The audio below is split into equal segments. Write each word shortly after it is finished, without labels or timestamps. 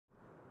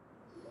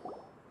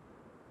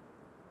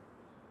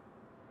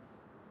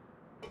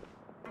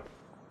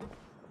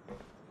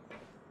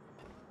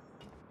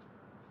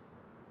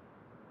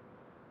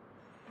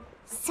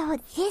So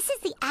this is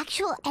the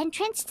actual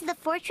entrance to the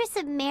Fortress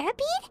of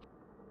Meripede?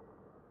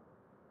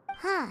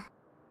 Huh.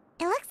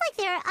 It looks like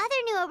there are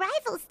other new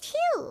arrivals,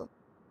 too.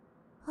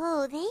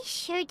 Oh, they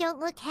sure don't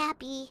look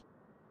happy.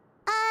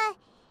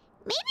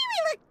 Maybe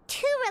we look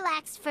too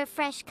relaxed for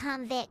fresh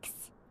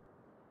convicts.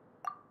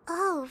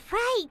 Oh,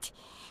 right.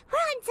 We're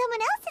on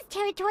someone else's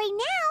territory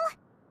now.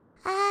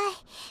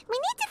 We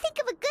need to think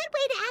of a good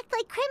way to act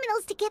like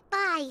criminals to get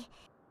by.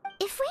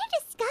 If we're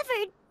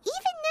discovered,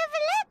 even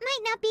Neuvilette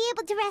might not be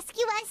able to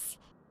rescue us.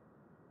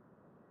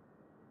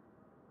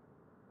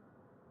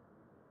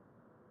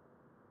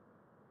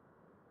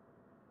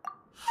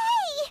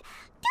 Hey!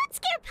 Don't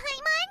scare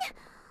Paimon!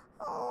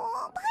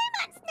 Oh,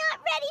 Paimon's not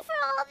ready for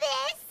all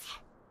this.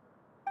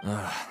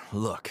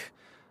 Look,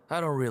 I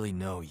don't really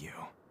know you,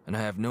 and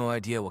I have no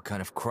idea what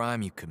kind of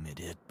crime you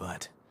committed,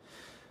 but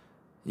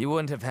you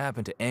wouldn't have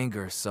happened to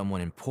anger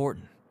someone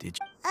important, did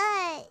you?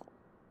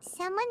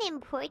 Someone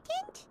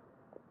important?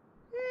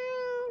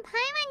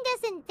 Paimon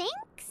doesn't think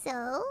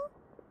so.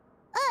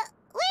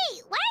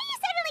 Wait, why are you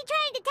suddenly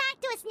trying to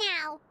talk to us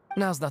now?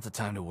 Now's not the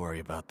time to worry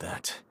about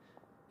that.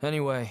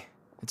 Anyway,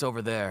 it's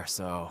over there,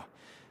 so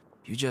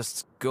you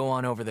just go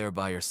on over there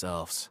by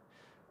yourselves.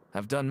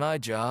 I've done my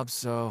job,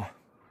 so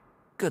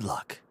good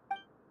luck.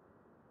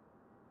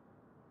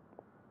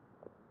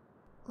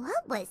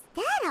 What was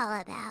that all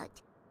about?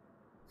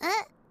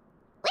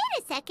 Wait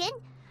a second.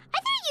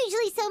 Are there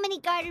usually so many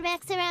garter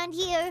mechs around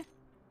here?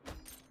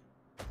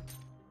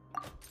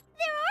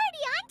 They're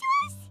already onto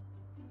us?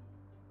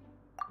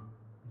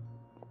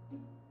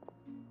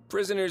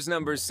 Prisoners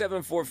numbers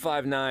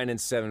 7459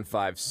 and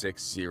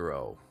 7560.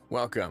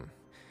 Welcome.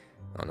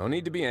 Oh, no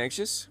need to be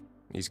anxious.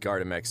 These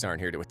Gardamex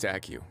aren't here to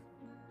attack you.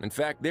 In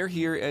fact, they're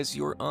here as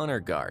your honor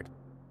guard.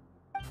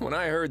 When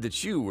I heard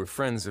that you were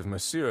friends of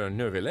Monsieur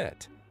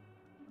Neuvilette,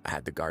 I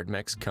had the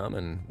Guardmex come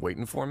and wait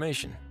in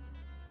formation.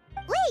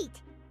 Wait!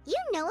 You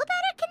know about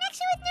our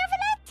connection with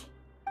Neuvilette?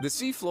 The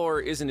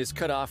seafloor isn't as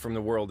cut off from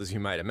the world as you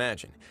might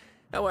imagine.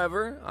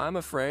 However, I'm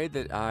afraid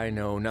that I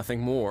know nothing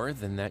more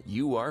than that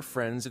you are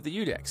friends of the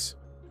Udex.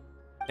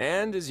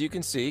 And as you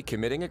can see,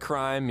 committing a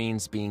crime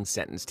means being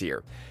sentenced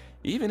here,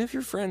 even if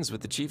you're friends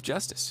with the Chief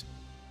Justice.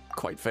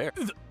 Quite fair.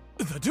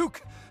 The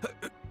Duke!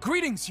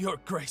 Greetings, Your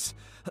Grace.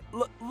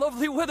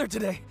 Lovely weather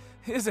today,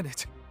 isn't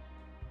it?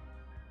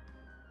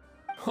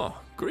 Oh,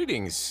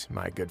 greetings,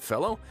 my good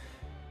fellow.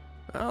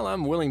 Well,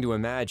 I'm willing to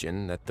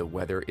imagine that the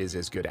weather is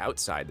as good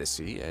outside the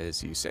sea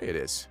as you say it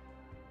is.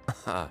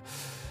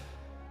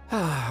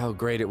 How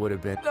great it would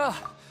have been.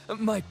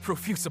 My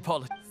profuse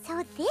apologies.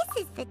 So this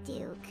is the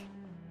Duke.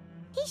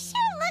 He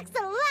sure looks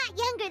a lot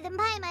younger than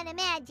Paimon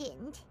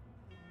imagined.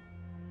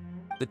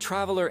 The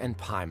Traveler and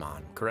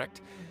Paimon,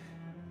 correct?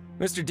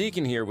 Mr.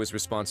 Deacon here was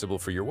responsible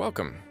for your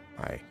welcome.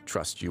 I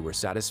trust you were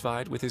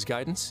satisfied with his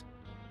guidance?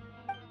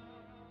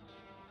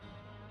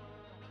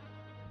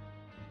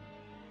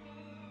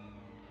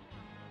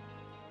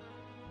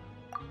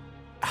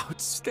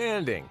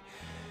 Outstanding.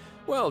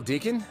 Well,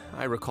 Deacon,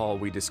 I recall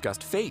we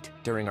discussed fate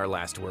during our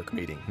last work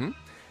meeting,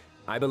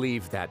 I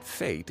believe that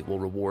fate will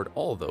reward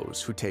all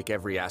those who take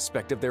every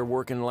aspect of their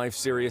work in life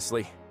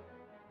seriously.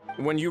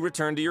 When you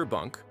return to your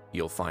bunk,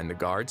 you'll find the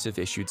guards have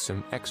issued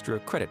some extra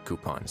credit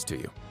coupons to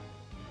you.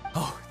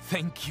 Oh,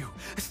 thank you.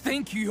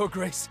 Thank you, Your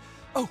Grace.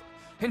 Oh,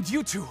 and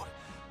you too.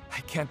 I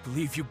can't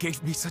believe you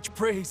gave me such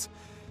praise.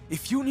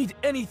 If you need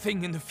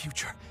anything in the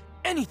future,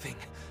 anything,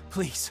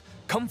 please,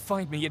 come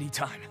find me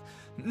anytime.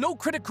 No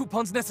credit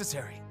coupons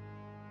necessary.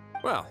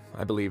 Well,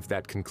 I believe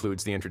that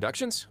concludes the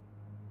introductions.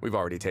 We've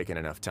already taken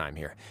enough time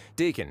here.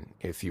 Deacon,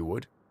 if you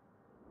would.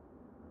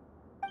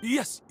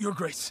 Yes, Your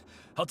Grace.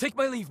 I'll take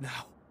my leave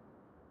now.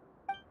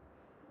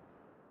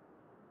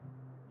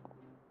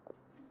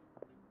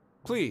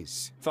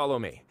 Please, follow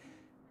me.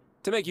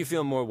 To make you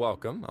feel more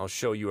welcome, I'll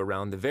show you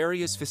around the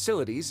various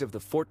facilities of the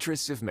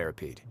Fortress of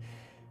Meripede.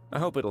 I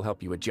hope it'll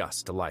help you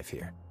adjust to life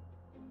here.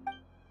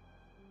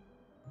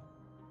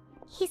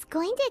 He's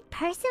going to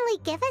personally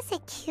give us a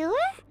cure?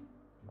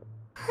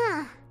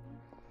 Huh.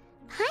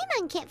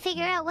 Paimon can't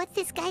figure out what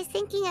this guy's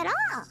thinking at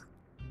all.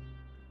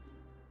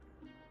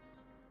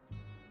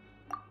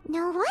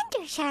 No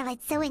wonder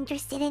Charlotte's so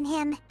interested in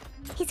him.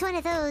 He's one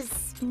of those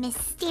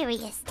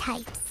mysterious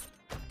types.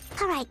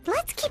 Alright,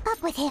 let's keep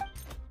up with him.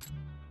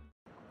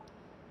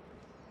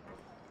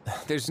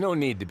 There's no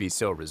need to be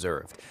so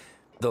reserved.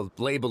 The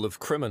label of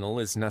criminal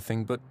is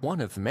nothing but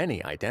one of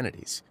many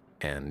identities.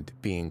 And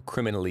being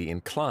criminally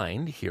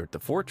inclined here at the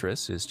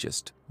fortress is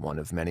just one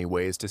of many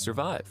ways to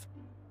survive.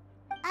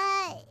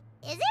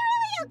 Is it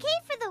really okay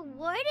for the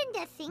warden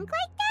to think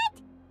like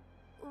that?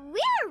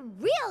 We're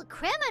real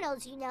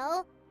criminals, you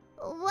know.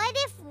 What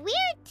if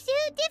we're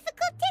too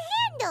difficult to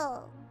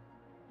handle?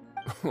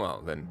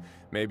 Well, then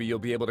maybe you'll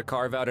be able to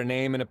carve out a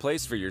name and a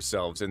place for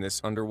yourselves in this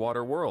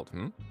underwater world,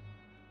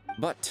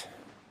 But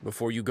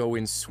before you go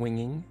in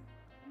swinging,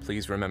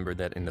 please remember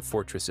that in the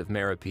Fortress of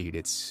Meripede,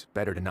 it's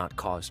better to not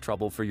cause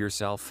trouble for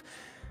yourself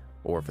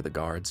or for the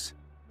guards.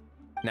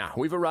 Now,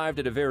 we've arrived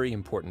at a very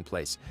important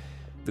place,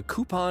 the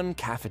Coupon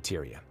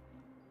Cafeteria.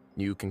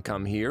 You can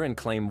come here and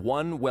claim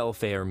one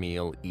welfare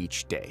meal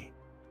each day.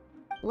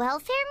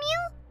 Welfare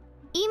meal?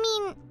 You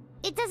mean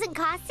it doesn't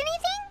cost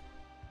anything?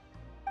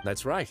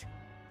 That's right.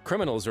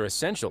 Criminals are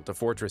essential to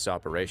Fortress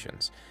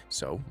operations,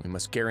 so we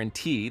must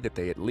guarantee that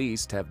they at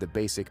least have the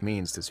basic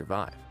means to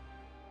survive.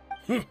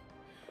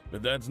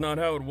 But that's not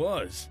how it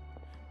was.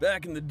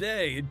 Back in the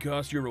day, it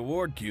cost your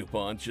reward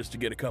coupons just to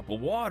get a cup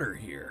of water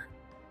here.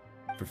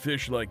 For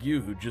fish like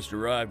you who just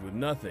arrived with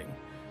nothing,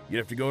 you'd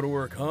have to go to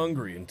work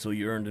hungry until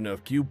you earned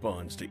enough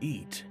coupons to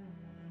eat.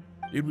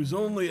 It was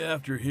only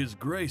after His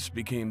Grace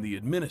became the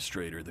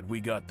administrator that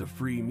we got the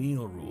free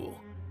meal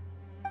rule.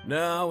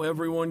 Now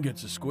everyone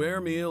gets a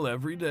square meal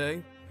every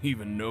day,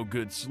 even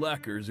no-good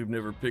slackers who've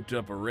never picked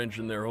up a wrench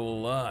in their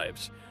whole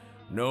lives.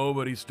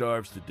 Nobody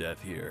starves to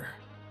death here.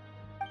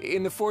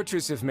 In the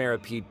Fortress of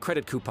Meripede,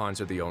 credit coupons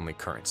are the only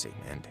currency,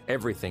 and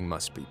everything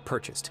must be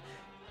purchased.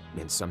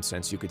 In some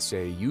sense, you could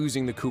say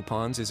using the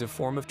coupons is a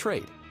form of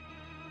trade.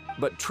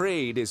 But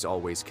trade is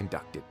always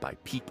conducted by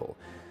people.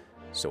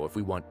 So if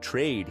we want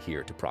trade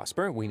here to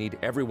prosper, we need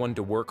everyone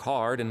to work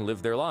hard and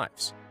live their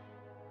lives.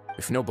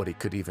 If nobody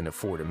could even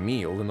afford a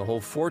meal, then the whole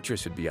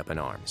fortress would be up in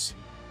arms.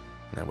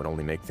 That would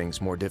only make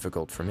things more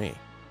difficult for me.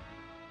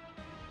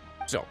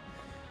 So,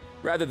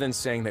 rather than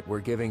saying that we're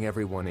giving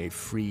everyone a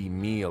free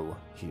meal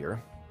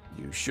here,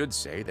 you should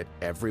say that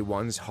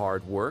everyone's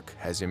hard work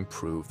has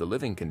improved the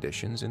living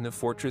conditions in the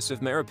Fortress of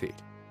Meripede.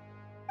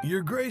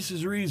 Your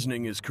Grace's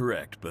reasoning is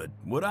correct, but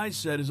what I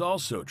said is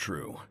also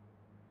true.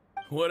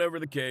 Whatever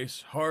the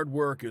case, hard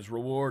work is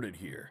rewarded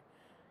here.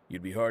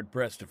 You'd be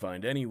hard-pressed to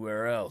find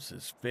anywhere else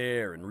as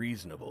fair and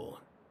reasonable.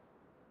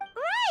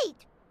 Right!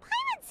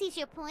 Paimon sees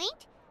your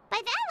point.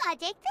 By that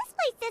logic, this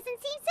place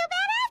doesn't seem so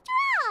bad after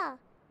all.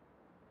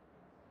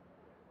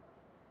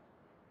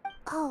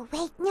 Oh,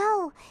 wait,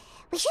 no.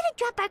 We shouldn't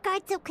drop our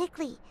guard so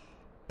quickly.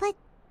 But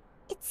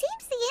it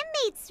seems the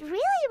inmates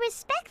really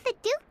respect the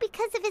Duke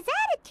because of his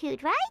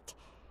attitude, right?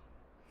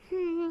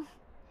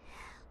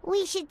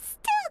 We should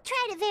still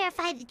try to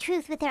verify the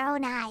truth with our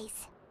own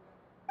eyes.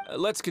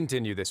 Let's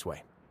continue this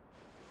way.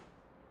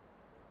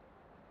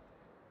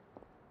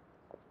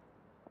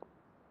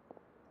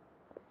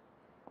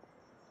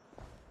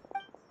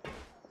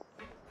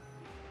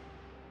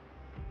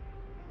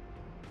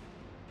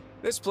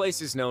 This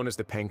place is known as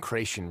the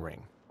Pancration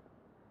Ring.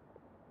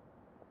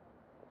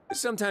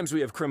 Sometimes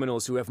we have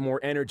criminals who have more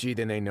energy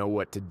than they know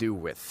what to do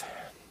with.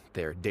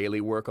 Their daily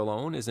work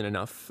alone isn't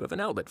enough of an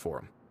outlet for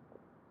them.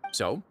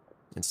 So,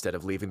 instead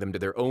of leaving them to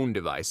their own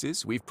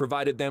devices, we've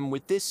provided them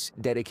with this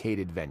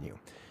dedicated venue.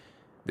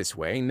 This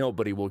way,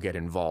 nobody will get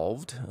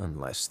involved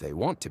unless they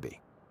want to be.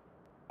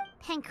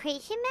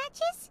 Pancration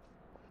matches?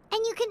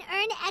 And you can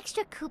earn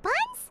extra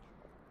coupons?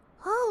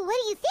 Oh, what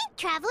do you think,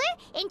 traveler?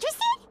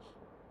 Interested?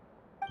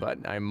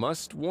 But I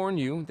must warn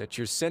you that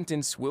your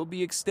sentence will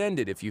be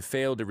extended if you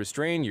fail to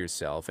restrain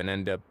yourself and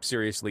end up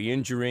seriously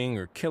injuring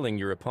or killing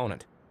your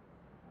opponent.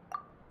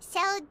 So,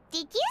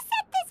 did you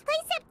set this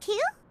place up too?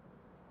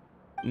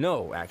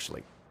 No,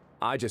 actually.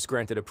 I just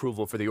granted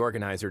approval for the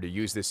organizer to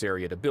use this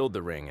area to build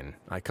the ring, and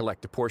I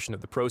collect a portion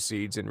of the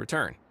proceeds in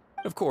return.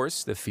 Of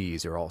course, the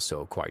fees are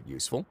also quite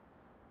useful.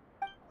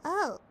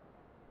 Oh.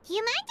 Do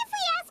you mind if we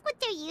ask what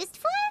they're used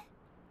for?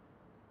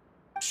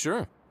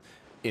 Sure.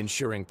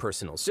 Ensuring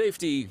personal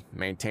safety,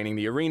 maintaining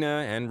the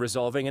arena, and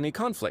resolving any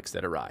conflicts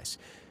that arise.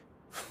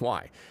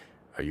 Why?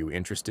 Are you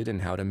interested in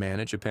how to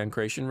manage a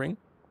pancration ring?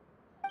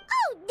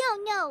 Oh,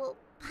 no.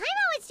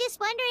 Paimon was just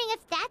wondering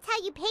if that's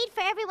how you paid for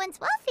everyone's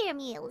welfare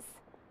meals.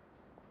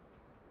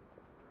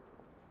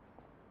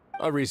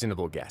 A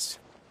reasonable guess.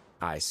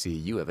 I see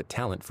you have a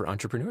talent for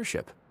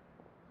entrepreneurship.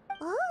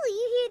 Oh,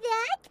 you hear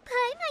that?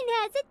 Paimon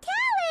has a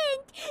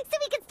talent! So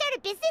we can start a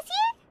business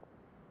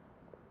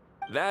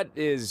here? That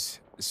is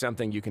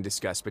something you can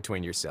discuss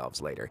between yourselves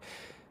later.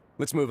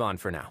 Let's move on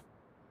for now.